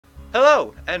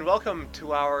Hello, and welcome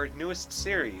to our newest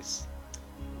series.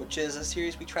 Which is a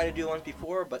series we tried to do once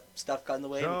before, but stuff got in the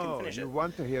way and we couldn't So, finish you it.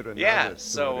 want to hear another Yeah, story,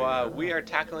 so huh? we are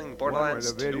tackling One where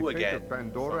Borderlands the very 2 fate again of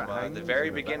Pandora from the hangs very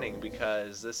in the beginning balance.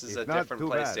 because this is a It's not different too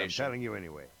bad, I'm PlayStation. telling you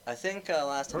anyway. I think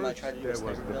last time I First, tried to do there a was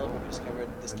sniper the build, we vault,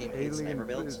 discovered this an game hates alien sniper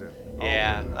builds. prison.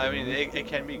 Yeah, Always I mean, abandoned. it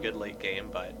can be good late game,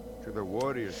 but To the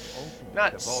warriors, only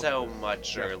not the vault so was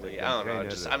much just a early. I don't know,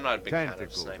 container I'm not a big fan of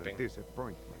tentacles and sniping.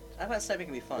 disappointment. I find sniping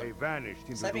can be They fun. vanished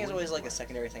into Sniping the is always like a wasteland.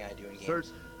 secondary thing I do in games. Searched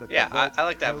that Yeah, the vault I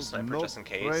like to have a held sniper no just in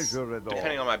case, treasure at all.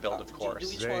 depending on my build, of Do we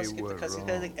course. just want to skip the They cutscene?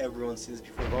 were I think everyone's seen this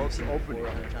before. Vault We've seen it opening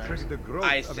 400 times. triggered the growth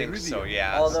I of think so, iridium.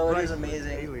 yeah. Although it is Priceless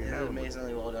amazing, it alien is element.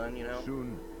 amazingly well done, you know.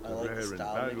 Soon, I the like the rare and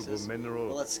style valuable mixes. mineral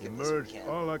Well, let's skip this if we emerged can.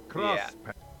 all across.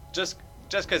 Yeah. Just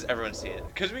because everyone's seen it.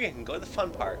 Because we can go to the fun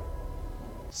part.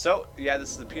 So, yeah, this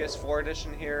is the PS4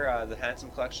 edition here, the Handsome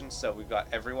Collection, so we've got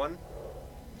everyone.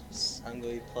 I'm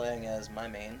going to be playing as my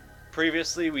main.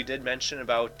 Previously, we did mention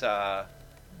about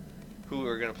who we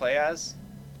were going to play as.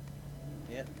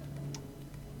 Yep.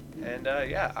 And,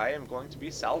 yeah, I am going to be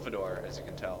Salvador, as you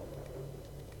can tell.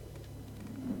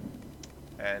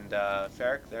 And,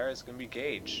 Ferric there is going to be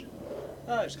Gage.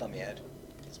 Oh, just call me Ed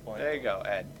at this point. There you go,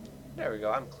 Ed. There we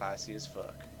go, I'm classy as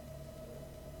fuck.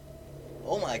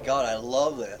 Oh my god, I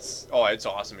love this. Oh, it's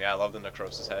awesome, yeah, I love the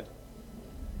Necrosis head.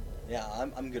 Yeah,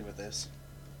 I'm good with this.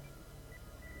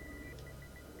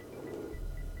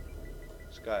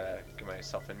 Just gotta give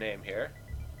myself a name here.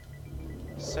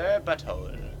 Sir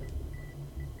Battle.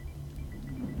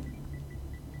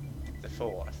 The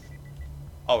fourth.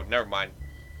 Oh, never mind.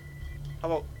 How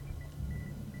about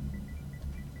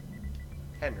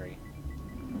Henry?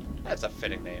 That's a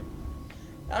fitting name.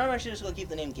 I'm actually just going to keep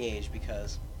the name Gage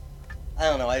because, I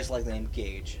don't know, I just like the name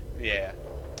Gage. Yeah.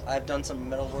 I've done some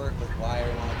metal work with wire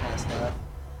and all that kind of stuff,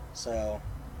 so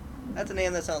that's a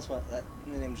name that sounds fun. That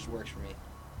name just works for me.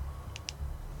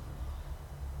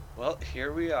 Well,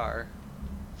 here we are,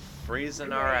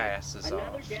 freezing our asses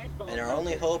off. And our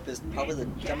only hope is probably the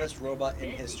dumbest robot in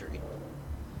history.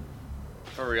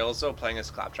 For real, though, playing as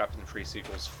Claptrap in the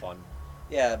pre-sequel is fun.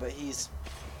 Yeah, but he's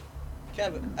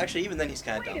kind of, actually even then he's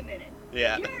kind of dumb.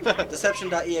 Yeah.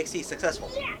 Deception.exe successful.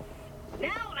 Yes!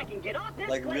 Now I can get off this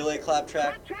Like place. really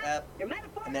Claptrap app your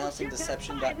metaphorical announcing ship has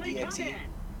finally Deception.exe. come in.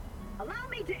 Allow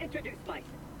me to introduce myself.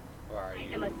 Where are I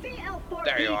am a you? CL4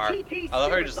 There you are. BTP I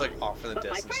love how you're just supersonic, like off in the but my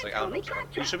distance. friends Like I don't call know. me What's going on. You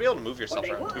Claptrap. should be able to move Or yourself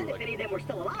they around would too, if any of them were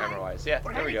still alive. camera-wise. Yeah,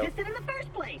 or there we had go. existed in the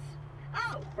first place.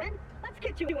 Oh, friend, let's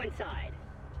get you inside.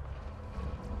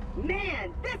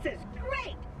 Man, this is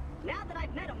great! Now that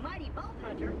I've met a mighty vault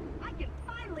hunter, I can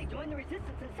finally join the resistance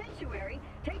in Sanctuary,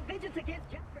 take vengeance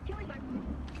against Jeff for killing my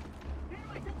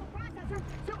central processor,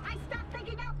 so I stop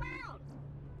thinking out loud.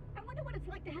 I wonder what it's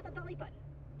like to have a belly button.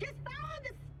 Just follow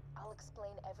this. I'll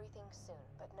explain everything soon,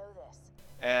 but know this.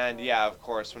 And yeah, of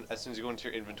course, as soon as you go into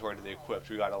your inventory to the equipped,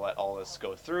 we gotta let all this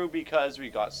go through because we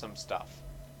got some stuff.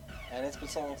 And it's been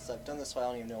so long since I've done this, so I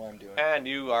don't even know what I'm doing. And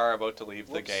you are about to leave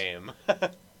the Whoops. game.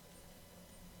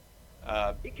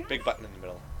 Big button in the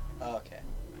middle. Oh, okay.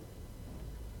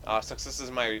 Success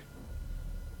is my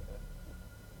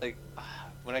like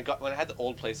when I had the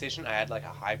old PlayStation, I had like a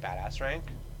high badass rank.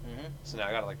 So now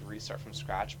I gotta like restart from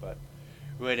scratch, but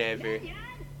whatever. Yeah,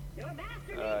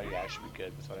 I should be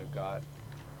good with what I've got.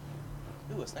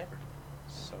 Ooh, a sniper.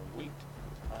 Sweet.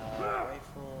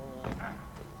 Rifle.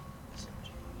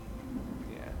 SMG.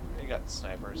 Yeah, you got the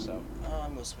sniper, so. Oh,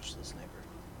 I'm gonna switch to the sniper.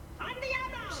 I'm the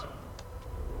ammo!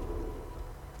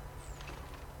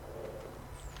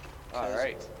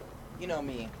 Alright. You know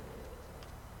me.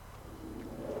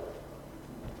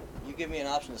 You give me an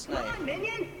option to Come snipe, on,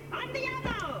 minion! I'm the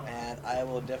ammo! and I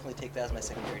will definitely take that as my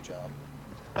secondary job.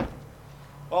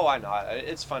 Well, why not?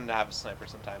 It's fun to have a sniper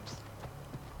sometimes.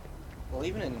 Well,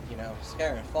 even in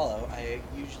Skyrim and Fallout, I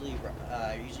usually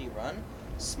run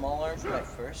small arm for my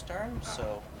first arm.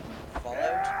 So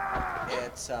Fallout,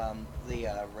 it's the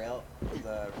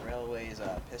railway's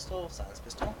pistol, silence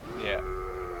pistol, Yeah.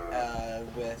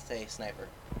 with a sniper.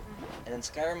 And in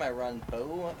Skyrim, I run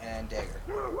bow and dagger.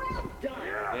 Well done!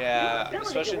 Yeah, Your ability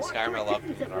especially to in walk Skyrim, I through love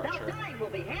being an distances archer. without dying will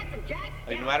be handsome, Jack.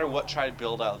 Like, no matter what try to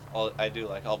build I do,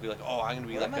 like, I'll be like, oh, I'm gonna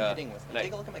be What like am I a. hitting with? like,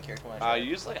 Take a look at my character when I you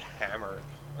use like a hammer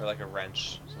or like a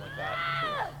wrench, something like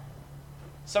that.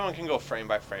 Someone can go frame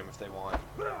by frame if they want.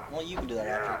 Well, you can do that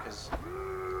after, because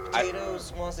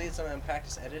Potatoes wants to get some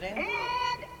practice editing,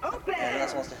 And open! and he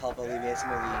also wants to help alleviate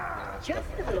some of the Just stuff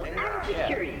a with little editing. added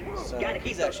security. So Gotta keep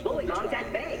he's those actually going to be bullymongs at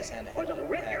trying bay, his hand or ahead they'll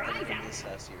rip your eyes editing out. this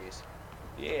series.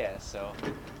 Yeah, so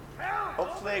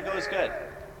hopefully it goes good.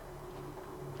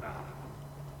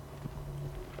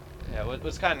 Yeah,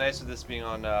 what's kind of nice with this being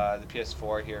on the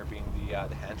PS4 here, being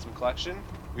the Handsome Collection,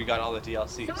 we got all the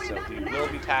DLC, so we will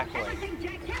be tackling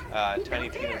Tiny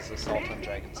Tina's Assault on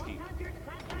Dragon's Keep.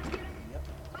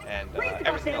 And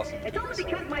everything else in between. So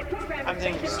I'm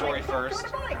thinking story first,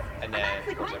 and then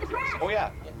of course everything else. Oh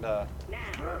yeah, and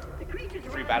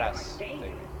free badass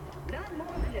thing.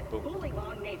 Boom.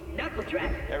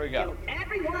 There we go.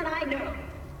 Everyone I know.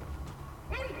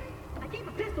 Hey, I keep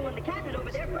a pistol in the cabinet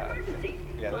over there for emergency.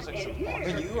 Yeah, there's like some When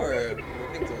boxes. you were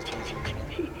moving those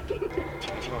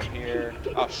pieces, Going here.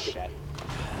 Oh shit.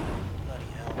 bloody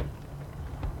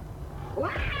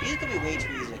hell. He's gonna be way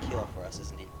too easy to kill for us,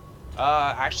 isn't he?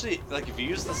 Actually, like if you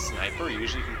use the sniper, you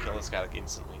usually can kill this guy like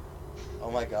instantly.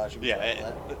 Oh my gosh.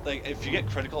 Yeah, like if you get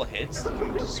critical hits, you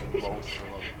can just mow through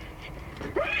them.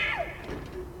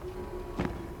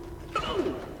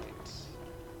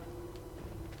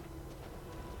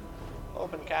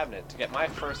 Open cabinet to get my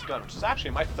first gun, which is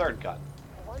actually my third gun.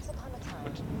 Once upon a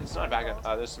time, It's not a bad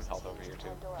gun. There's some health over here too.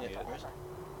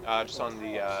 Yeah, Just on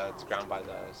the it's ground by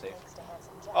the safe. thanks to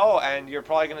Handsome Jack. Oh, and you're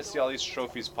probably gonna see all these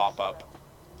trophies pop up.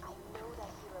 I know that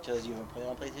hero. Because you haven't played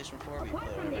on PlayStation 4, but you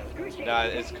played on Xbox. No,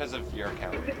 it's because of your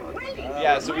account.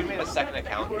 Yeah, so we made a second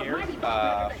account here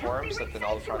for him, so that then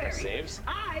all the progress saves.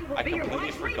 I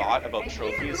completely forgot about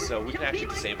trophies, so we can actually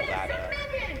disable that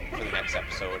for the next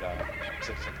episode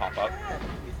so it doesn't pop up. Yeah,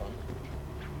 it'd be fun.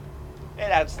 It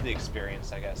adds to the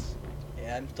experience, I guess.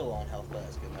 Yeah, I'm still on health, but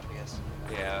that's good enough, I guess.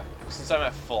 Yeah, since I'm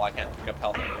at full, I can't pick up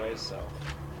health anyways, so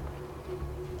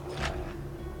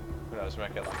who knows? We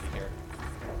might get lucky here.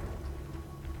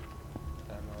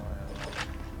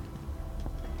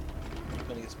 I'm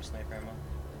gonna get some sniper ammo.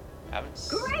 I don't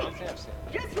think I've seen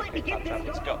it. Just let me get Let's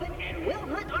this go. door open and we'll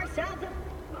hunt ourselves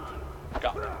a...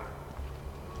 Go.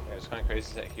 Yeah, it's kind of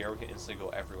crazy that here we can instantly go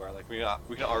everywhere. Like we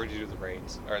can already do the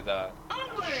raids or the.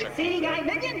 Onward, seeing eye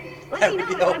minion! That Let me would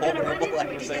be know a if I'm gonna run horrible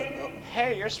into episode. anything.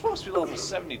 Hey, you're supposed to be level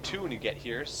 72 when you get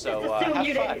here, so Just assume have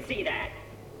you fun. didn't see that.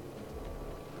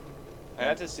 I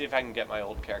have to see if I can get my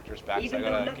old characters back. So I Even though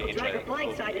gotta Knuckles gauge Dragger at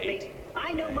blindsided me, 8.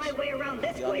 I know my way around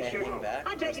this You want me to glacier. hang back?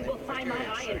 I bet you will find my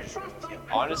eye and trust my...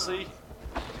 Honestly,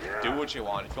 do what you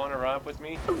want. If you want to run up with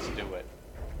me, let's do it.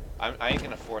 I ain't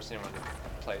gonna force anyone to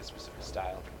play a specific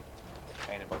style.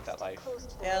 I ain't about that life. Close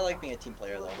to the Yeah, I like river. being a team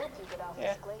player, We'll though. help you get off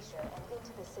Yeah. this glacier and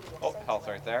into the city of Oh, health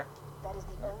Sanctuary. right there. That is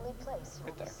the only place you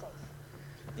will Right be there. safe.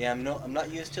 Yeah, I'm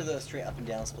not used to the straight up and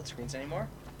down split screens anymore.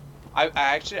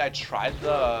 I tried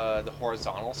the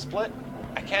horizontal split.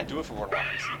 I can't do it for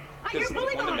Borderlands because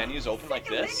when the menus open like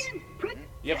this,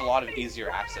 you have a lot of easier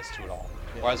access to it all.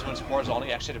 Whereas when it's horizontal,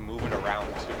 you actually have to move it around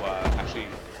to actually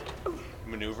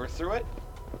maneuver through it.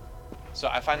 So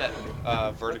I find that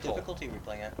vertical. What difficulty are we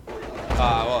playing at?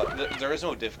 Well, there is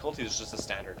no difficulty. It's just a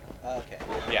standard. Okay.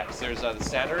 Yeah, so there's the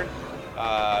standard.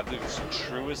 I believe it's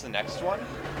True is the next one,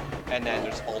 and then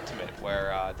there's Ultimate,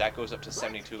 where that goes up to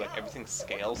 72. Like everything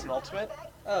scales in Ultimate.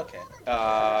 Okay.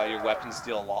 Your weapons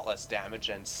deal a lot less damage,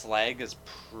 and Slag is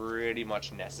pretty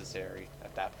much necessary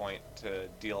at that point to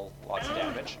deal lots of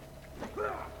damage.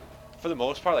 For the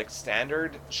most part, like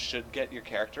standard should get your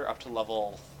character up to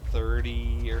level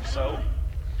 30 or so,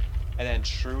 and then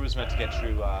True is meant to get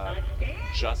you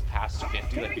just past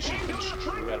 50. Like you should finish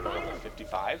True at about level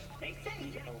 55,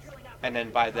 and then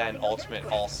by then Ultimate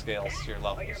all scales to your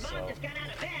level. So.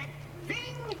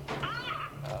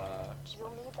 You'll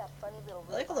need that funny little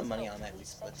I like all the money robot on that to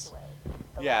these reach splits. Sanctuary.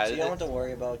 The Yeah, So you don't have it- to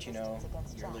worry about, you know,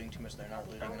 you're looting too much, they're not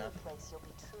the looting only enough. place you'll be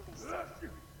truly safe.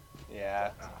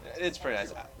 Yeah, it's pretty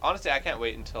nice. Honestly, I can't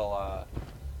wait until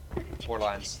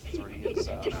Borderlands 3 is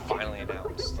finally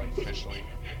announced, like officially.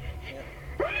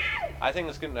 Yeah. I think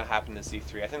it's going to happen this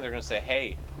E3. I think they're going to say,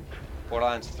 "Hey,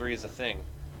 Borderlands 3 is a thing,"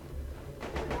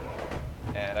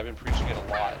 and I've been preaching it a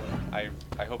lot. I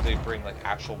hope they bring like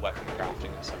actual weapon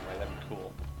crafting and stuff like that. That'd be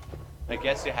cool. I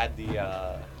guess you had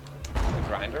the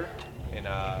grinder in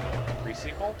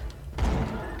pre-sequel,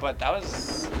 but that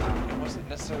was it wasn't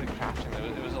necessarily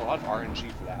crafting. It was a lot of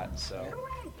RNG for that. So.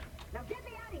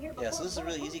 Yeah, so this is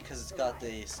really easy because it's got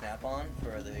the snap-on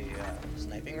for the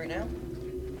sniping right now.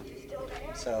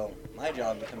 So my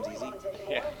job becomes easy.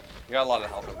 Yeah, you got a lot of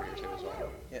health over here too as well.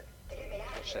 Yeah.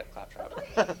 Shit, claptrap.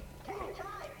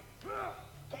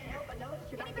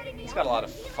 He's got a lot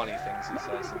of funny things he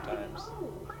says sometimes.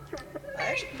 I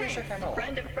actually pretty sure Carmel.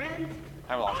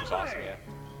 Hammerlock was awesome, yeah.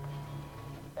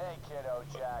 Hey kiddo,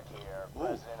 Jack here,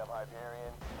 president of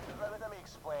Hyperion. Let me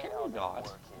explain Can how we things not?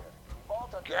 work here. Vault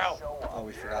Hunters Girl. show up. Oh,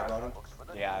 we forgot about him? Looks for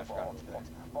the Yeah, I new forgot vault. about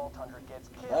that. Vault Hunter gets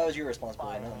killed. That was your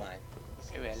responsibility, not mine.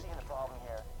 See, Well. seeing the problem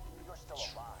here? You're still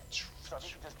alive. So if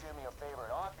you could just do me a favor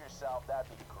and off yourself,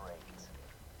 that'd be great.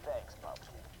 Thanks, Pups.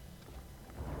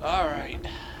 Alright.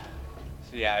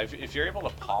 So yeah, if you're able to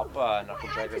pop Knuckle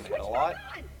Dragger in the head a lot,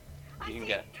 you can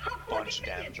get a bunch of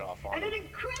damage off on him.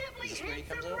 Is this where he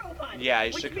comes out? Yeah,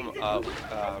 he should come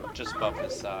up just above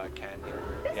this canyon.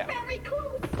 Yeah. Very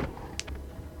close.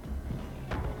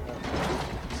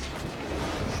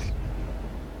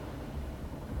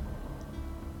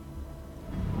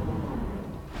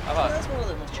 I thought, That's one of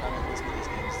the most charming things in these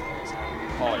games, though. Is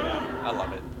how oh yeah, I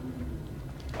love it.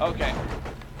 Okay.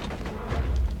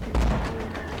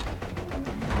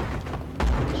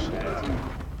 Shit.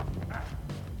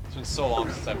 It's been so long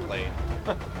since I played.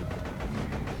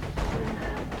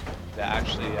 That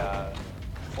actually,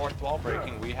 fourth wall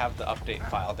breaking, we have the update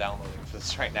file downloading for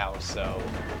this right now, so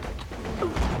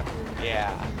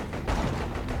yeah.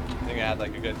 I think I had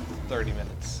like a good 30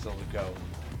 minutes still to go.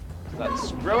 So let's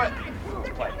screw it. Let's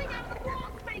play.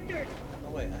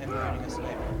 Oh wait, I'm riding a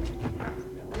sniper.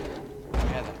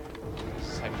 Yeah, that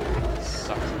sniper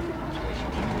sucks.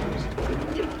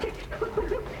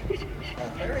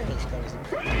 Fire Emblem guns.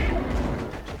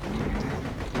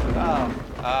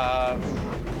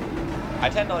 I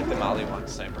tend to like the Mali one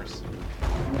snipers.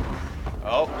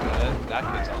 Oh, that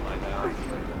kid's online now.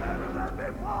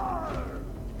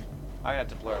 I have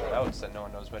to blur that out so that no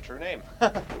one knows my true name.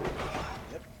 Yep.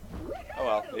 Oh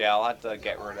well, yeah, I'll have to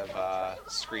get rid of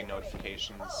screen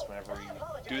notifications whenever we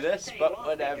do this, but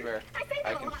whatever.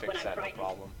 I can fix that, no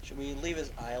problem. Should we leave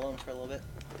his eye alone for a little bit?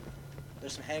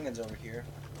 There's some handguns over here.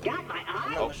 Got my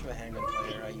I'm eye. not much of a handgun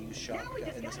player. I use shotgun.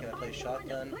 In this game, I play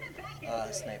shotgun,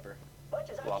 sniper.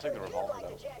 Well, I'll take the revolver though,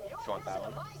 if you want that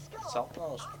one. So,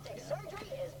 Well, yeah.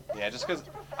 yeah, just because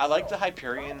I like the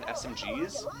Hyperion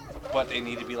SMGs, but they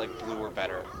need to be like blue or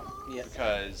better. Yeah.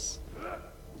 Because,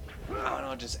 I don't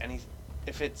know, just any,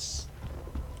 if it's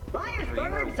Flyer's green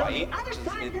or birds on the white, other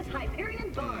side of this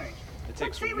Hyperion barge. it takes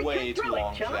Let's say we way get too through it,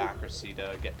 long for chum. the accuracy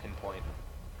to get pinpoint.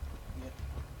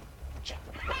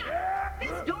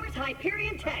 This door's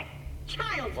Hyperion Tech.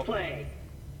 Child's Oh. play.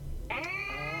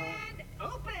 And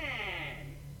open.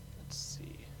 Let's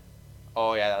see.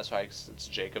 Oh yeah, that's right, 'cause it's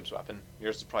Jacob's weapon.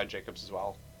 Yours is probably Jacob's as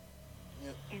well.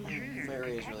 Yep. Fire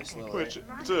is really slow. Which,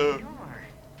 Right? the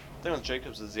thing with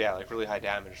Jacob's is, yeah, like really high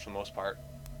damage for the most part.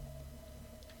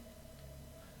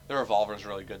 The revolver's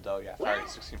really good though, yeah, fire Well, rate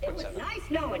it was 16.7. nice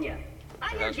knowing you. I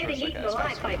heard that's getting first, eaten like,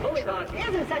 alive as by fast as bully I'm dogs sure.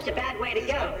 isn't such a bad way to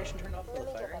Is go. vibration turned off for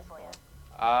the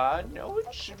fire? No,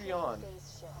 it should be on.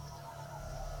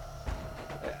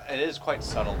 It is quite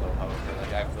subtle though, however,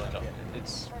 like I really don't,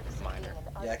 it's minor.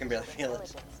 Yeah, I can barely feel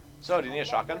it. So, do you need a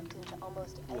shotgun?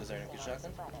 Ooh, is there a good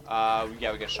shotgun?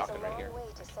 Yeah, we get a shotgun right here.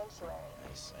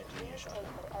 Nice. I do need a shotgun.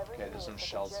 Okay, there's some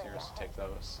shells here, so take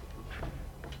those.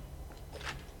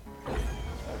 There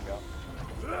we go.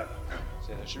 So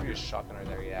yeah, there should be a shotgun right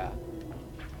there, yeah.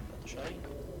 Shotty?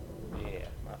 Yeah.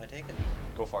 Mind if I take it?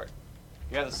 Go for it.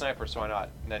 You got the sniper, so why not?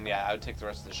 And then, yeah, I would take the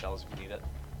rest of the shells if you need it.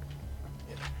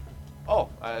 Yeah. Oh,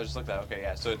 I just looked at it. Okay,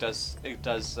 yeah, so it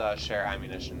does share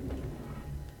ammunition.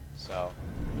 So,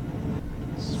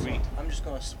 sweet. I'm just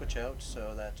gonna switch out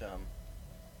so that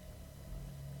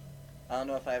I don't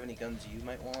know if I have any guns you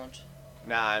might want,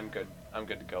 Nah, I'm good. I'm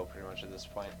good to go pretty much at this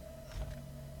point.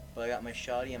 but I got my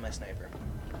shotty and my sniper.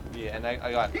 Yeah, and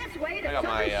I got This way I to got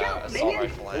my Southern Shelf, assault minion.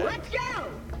 rifle and Let's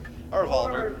go. a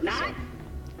revolver. Or not. So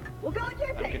We'll go with your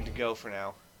I'm pick. good to go for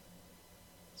now.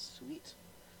 Sweet.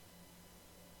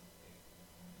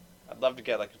 I'd love to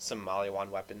get like some Maliwan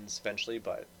weapons eventually,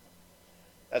 but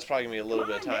that's probably gonna be a little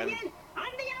bit of Come on, time. minion. On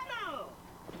the ammo.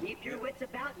 Keep your wits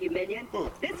about you, minion.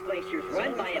 Ooh. This glacier's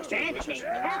run by a bandit named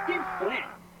Captain Flint.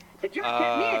 The jerk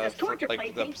kept me as his for, torture like, the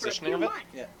plaything for a positioning few of it? months.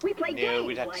 Yeah. We played No, games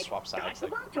we'd have to like swap sides, dodge the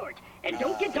like- blowtorch and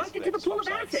don't get dunked into the pool of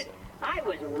swap sides acid. I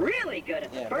was really good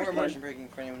at the Yeah, first more one. immersion breaking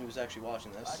for anyone who's actually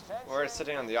watching this. We're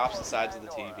sitting on the opposite sides of the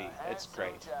TV. It's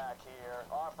great. Jack here,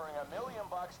 offering $1 million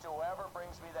to whoever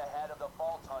brings me the head of the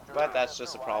Vault Hunter. But that's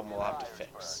just a problem we'll have to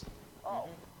fix. Oh,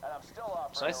 and I'm still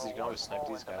offering It's nice that you a can always snipe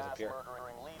reward these for guys up here.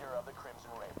 mass-murdering leader of the Crimson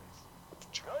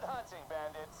Raiders. Good hunting,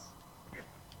 bandits.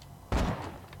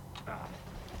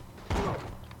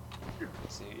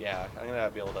 Let's see, yeah, I'm gonna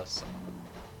be able to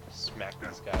smack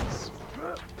these guys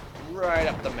right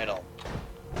up the middle.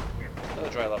 Another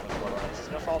dry love with Borderlands.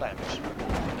 There's no fall damage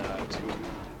in 2,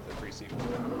 the free sequel.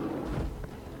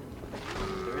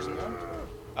 There isn't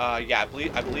one? Yeah,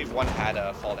 I believe 1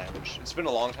 had fall damage. It's been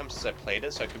a long time since I played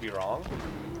it, so I could be wrong,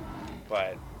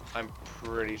 but I'm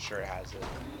pretty sure it has it.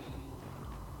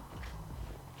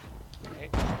 Okay.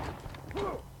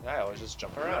 I always just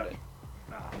jump around it.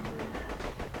 So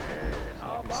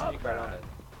I can sneak right on it.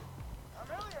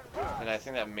 And I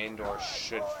think that main door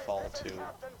should fall too.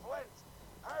 Captain Flint,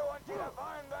 I want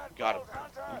Got him.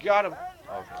 You got him.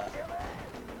 Oh,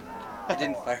 I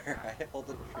didn't fire. I held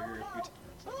the trigger a few times.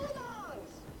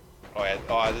 oh yeah.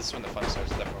 Oh, this is when the fun starts.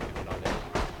 Definitely people not in.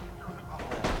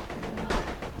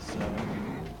 So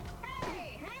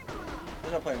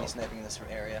there's no point in me sniping this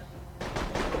area.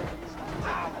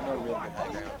 No real good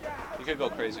high ground. You could go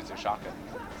crazy with your shotgun.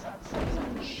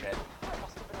 Shit.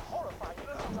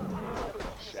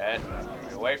 Shit.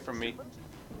 Get away from me.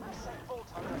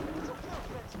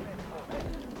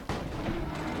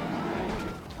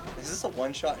 Is this a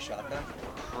one-shot shotgun?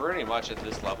 Pretty much at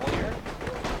this level here.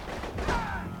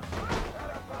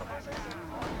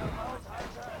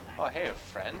 Oh, hey, a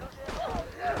friend.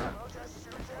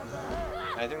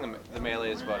 I think the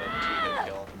melee is about a 2-hit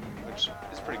kill, which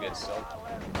is pretty good still.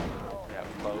 Yeah,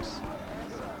 close.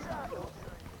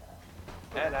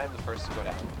 And I'm the first to go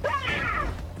down.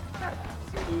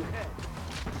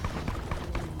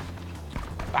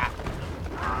 Bah.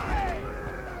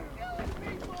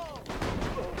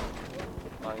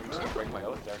 I'm just gonna break my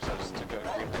oath there, so I just took a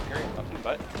green Hyperion weapon,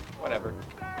 but whatever.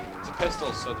 It's a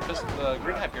pistol, so the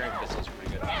green Hyperion pistol is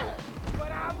pretty good. I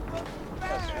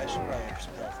should probably have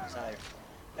some health because I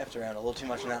effed around a little too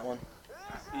much in that one.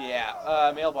 Yeah,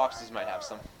 mailboxes might have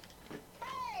some.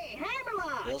 Hey,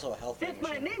 Hammerlock! There's also a health Since my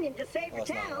machine. minion just saved Oh, your it's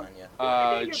not town,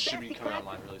 online yet. It should be coming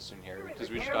online really soon here, because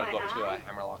we just gotta go up to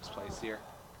Hammerlock's place here.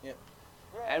 Yep.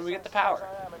 And we get the power.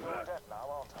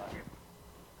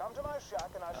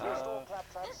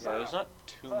 Yeah, there's not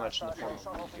too much in the form of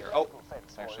loot here. Oh,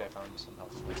 actually I found some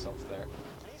health for myself there.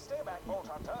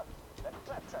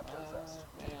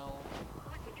 Mail.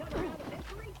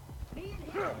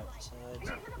 Outside.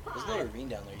 There's a little ravine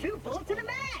down there. You Two can put bullets in a some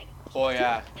mag! Oh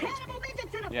yeah. Cannibal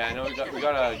midgets in a Yeah, I know we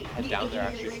gotta head down there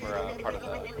actually for part of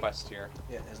the quest here.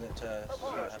 Yeah, isn't it have the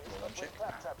one chick?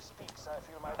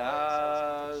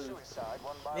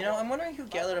 You know, I'm wondering who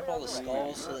gathered up all the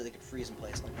skulls so that they could freeze in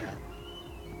place like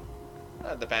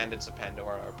that. The bandits of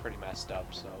Pandora are pretty messed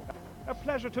up, so. A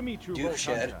pleasure to meet you, Duke Bolt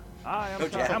shed. Hunter. I am No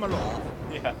Sir jacket Hammerlock. off.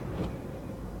 Yeah.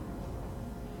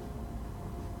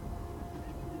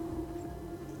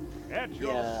 At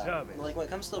your Yeah, service. like when it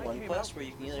comes to the one quest where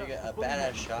you can either get a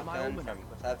badass shotgun from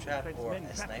Claptrap or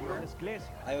a sniper,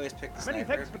 I always pick the Many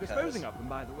sniper thanks for because, disposing of them,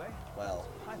 by the way. well,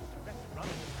 I suspect running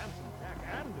with Handsome Jack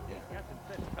and the Captain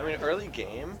Fetch. I mean, early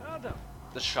game, Adam,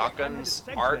 the shotguns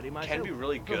can be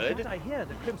really good, I hear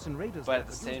the Crimson Raiders but at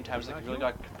the same time, it's like you really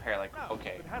gotta compare. Like,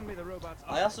 okay, But hand me the robots.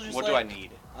 I also just what like, do I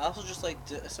need? I also just like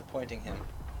disappointing him.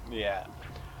 Yeah.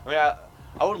 I mean,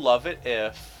 I would love it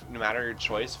if, no matter your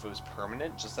choice, if it was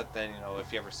permanent, just that then, you know,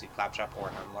 if you ever see Claptrap or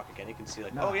Hammerlock again, you can see,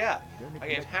 like, oh yeah, I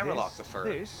gave Hammerlock the fur.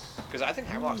 Because I think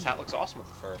Hammerlock's hat looks awesome with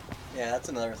the fur. Yeah, that's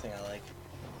another thing I like.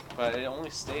 But it only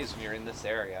stays when you're in this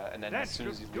area, and then as That soon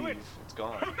as you should do leave, it. it's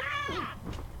gone.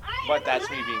 But that's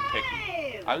me being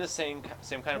picky. I'm the same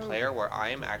kind of player where I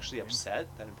am actually upset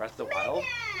that in Breath of the Wild,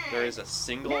 there is a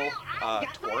single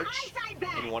torch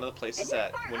in one of the places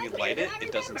that when you light it,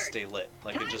 it doesn't stay lit.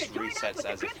 Like it just resets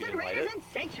as if you didn't light it.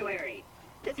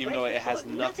 Even though it has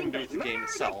nothing to do with the game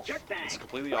itself, it's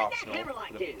completely optional,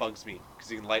 but it bugs me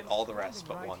because you can light all the rest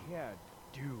but one.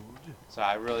 Dude, So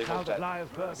I really Now hope that that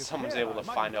Liarburg is someone's here, able to I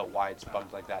might find be out why it's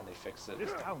bugged like that and they fix it. this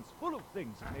town's full of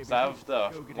things. that maybe So I have you the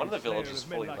go-getting one of the slayer villages of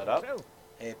men fully like lit up. yourself.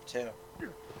 Ape too.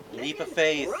 Leap of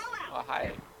faith. Oh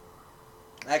hi.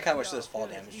 I kind of wish this fall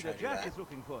damage Either tried to do Jack that. is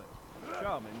looking for you.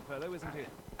 Charming fellow, isn't he?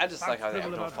 I just like how they have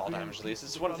Scribble no about fall being damage at least.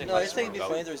 This is one of the things No, I I just think it'd be about.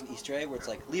 funny if there was an Easter egg where it's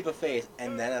like leap of faith,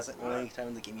 and then as the only time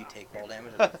in the game you take fall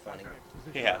damage. It'd be funny.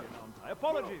 Yeah.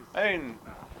 Apologies. I mean,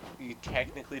 you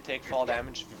technically take fall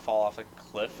damage if you fall off like a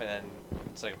cliff and then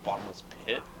it's like a bottomless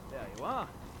pit. There you are.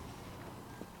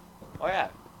 Oh yeah,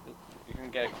 you can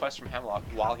get a quest from Hemlock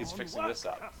while he's fixing this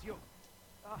up.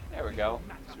 There we go.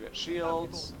 So we got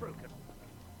shields.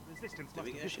 Did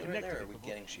we get a shield right there, or are we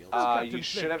getting shields? You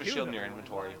should have a shield in your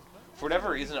inventory. For whatever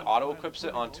reason, it auto-equips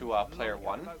it onto player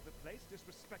 1. Let's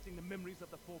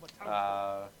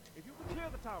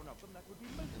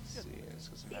see, let's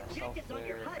get some The health objectives on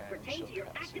your there HUD and pertain shield to your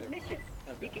capacity active there. mission.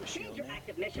 I've You got can a change shield your now.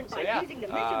 active mission So by yeah, using the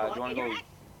do mission you log want in to your go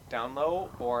down low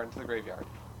or into the graveyard?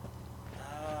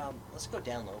 Let's go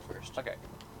down low first. Okay.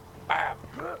 Bam!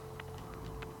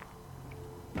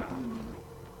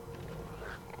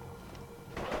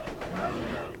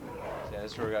 So yeah,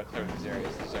 this is where we gotta clear these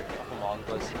areas. There's like a couple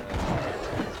mongols and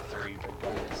then 3 big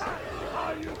guys.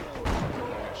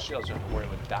 Shields don't have to worry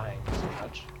about dying so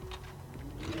much.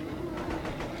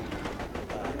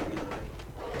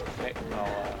 Okay,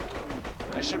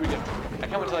 I should be good. I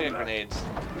can't wait till I get grenades.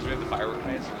 Because we have the firework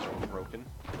grenades and those are broken.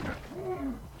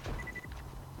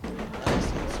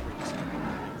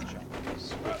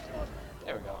 Sweet.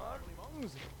 There we go.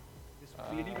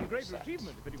 greater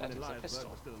achievement if anyone That in is a Lionsburg pistol.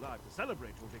 was still alive to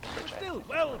celebrate your victory. Which But I still, think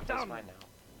well is done. mine now.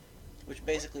 Which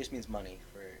basically just means money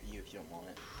for you if you don't want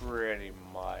it. Pretty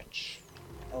much.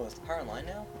 Oh, is the power online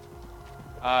now?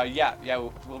 Yeah,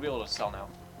 we'll be able to sell now.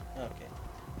 Okay.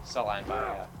 Sell and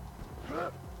buy,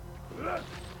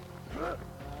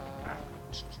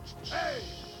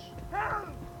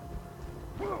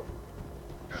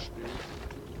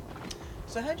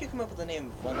 So how'd you come up with the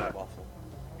name Wonder Waffle?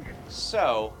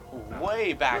 So,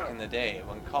 way back in the day,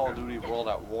 when Call of Duty World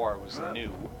at War was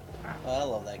new, Oh, I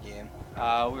love that game.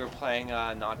 we were playing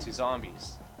Nazi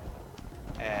zombies.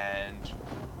 And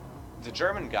the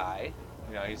German guy,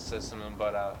 you know, he says something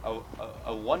about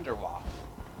a Wunderwaffe,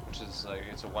 which is like,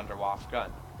 it's a Wunderwaffe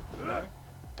gun.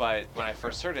 But when I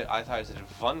first heard it, I thought it said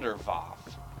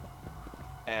Wunderwaffe.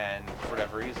 And for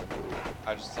whatever reason,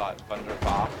 I just thought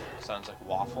Wunderwaffe sounds like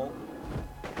waffle,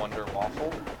 Wonder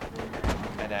Waffle.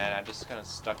 And then I just kind of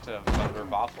stuck to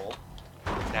Wunderwaffle.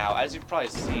 Now, as you've probably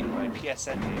seen, my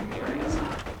PSN name here is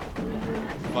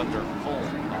Wonderful.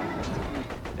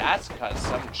 That's because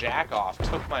some jackoff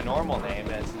took my normal name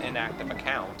as an inactive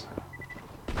account.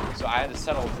 So I had to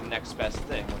settle with the next best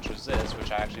thing, which was this,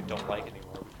 which I actually don't like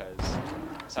anymore because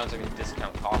it sounds like a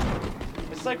discount coffee.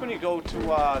 It's like when you go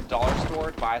to a dollar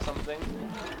store to buy something,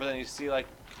 but then you see like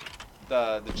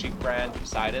the cheap brand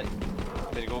beside it.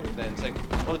 Then you go, then it's like,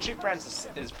 well, the cheap brand is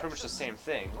pretty much the same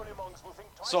thing.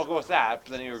 So I'll go with that,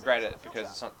 but then you regret it because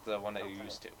it's not the one that you're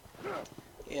used to.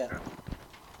 Yeah.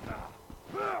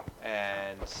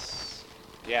 And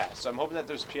yeah, so I'm hoping that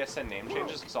there's PSN name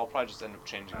changes because I'll probably just end up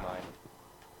changing mine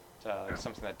to like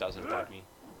something that doesn't bug me.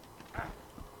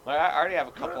 Like, I already have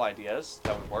a couple ideas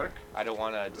that would work. I don't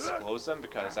want to disclose them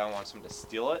because I don't want someone to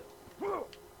steal it.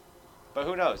 But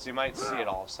who knows? You might see it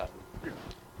all of a sudden.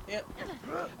 Yep.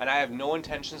 And I have no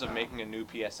intentions of making a new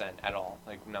PSN at all.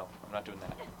 Like, no, I'm not doing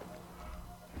that.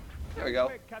 There we go.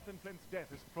 Captain Flint's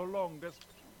death is prolonged as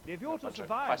if you're to Bunch of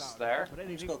survive quests out there. for I'm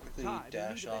anything just gonna quickly time, you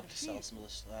dash need a off bit to of sell shield. some of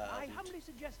this I loot. humbly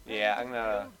suggest Yeah, I'm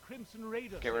gonna old Crimson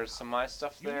Raider get rid of some of my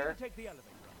stuff You need there. to take the elevator.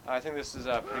 I think this is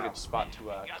a pretty good spot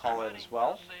to call it as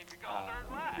well.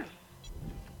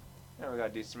 Yeah, we got a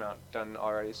decent amount done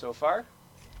already so far.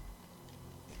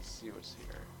 Let's see what's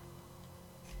here.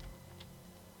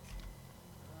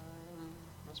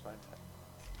 What's mine at?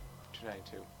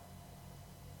 292.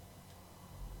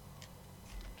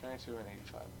 292 and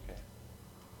 85, okay.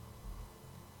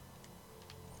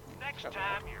 Next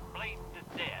time you're bleeding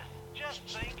to death, just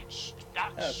think,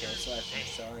 stop. Okay, so I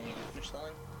finished selling. You finished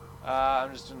selling?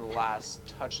 I'm just doing the last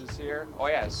touches here. Oh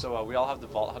yeah, so we all have the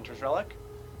Vault Hunter's Relic.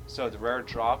 So the rare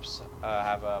drops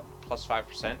have a plus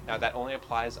 5%. Now that only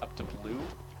applies up to blue.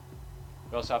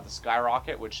 We also have the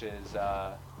Skyrocket, which is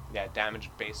yeah, damage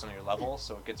based on your level,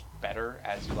 so it gets better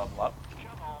as you level up.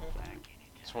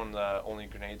 It's one of the only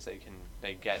grenades that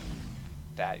they get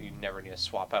that you never need to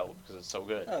swap out because it's so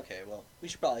good. Okay, well, we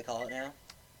should probably call it now.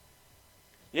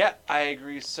 Yeah, I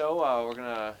agree. So we're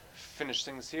gonna finish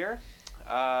things here.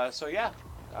 So yeah,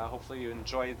 hopefully you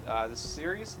enjoyed this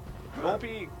series. It won't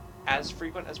be as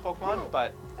frequent as Pokemon,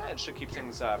 but it should keep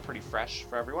things pretty fresh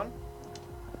for everyone.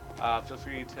 Feel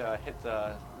free to hit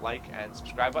the like and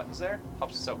subscribe buttons there.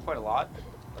 Helps us out quite a lot.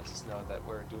 Lets us know that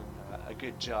we're doing a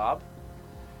good job.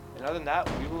 And other than that,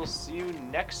 we will see you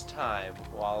next time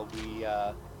while we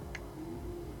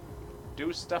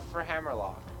do stuff for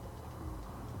Hammerlock.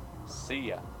 See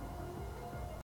ya.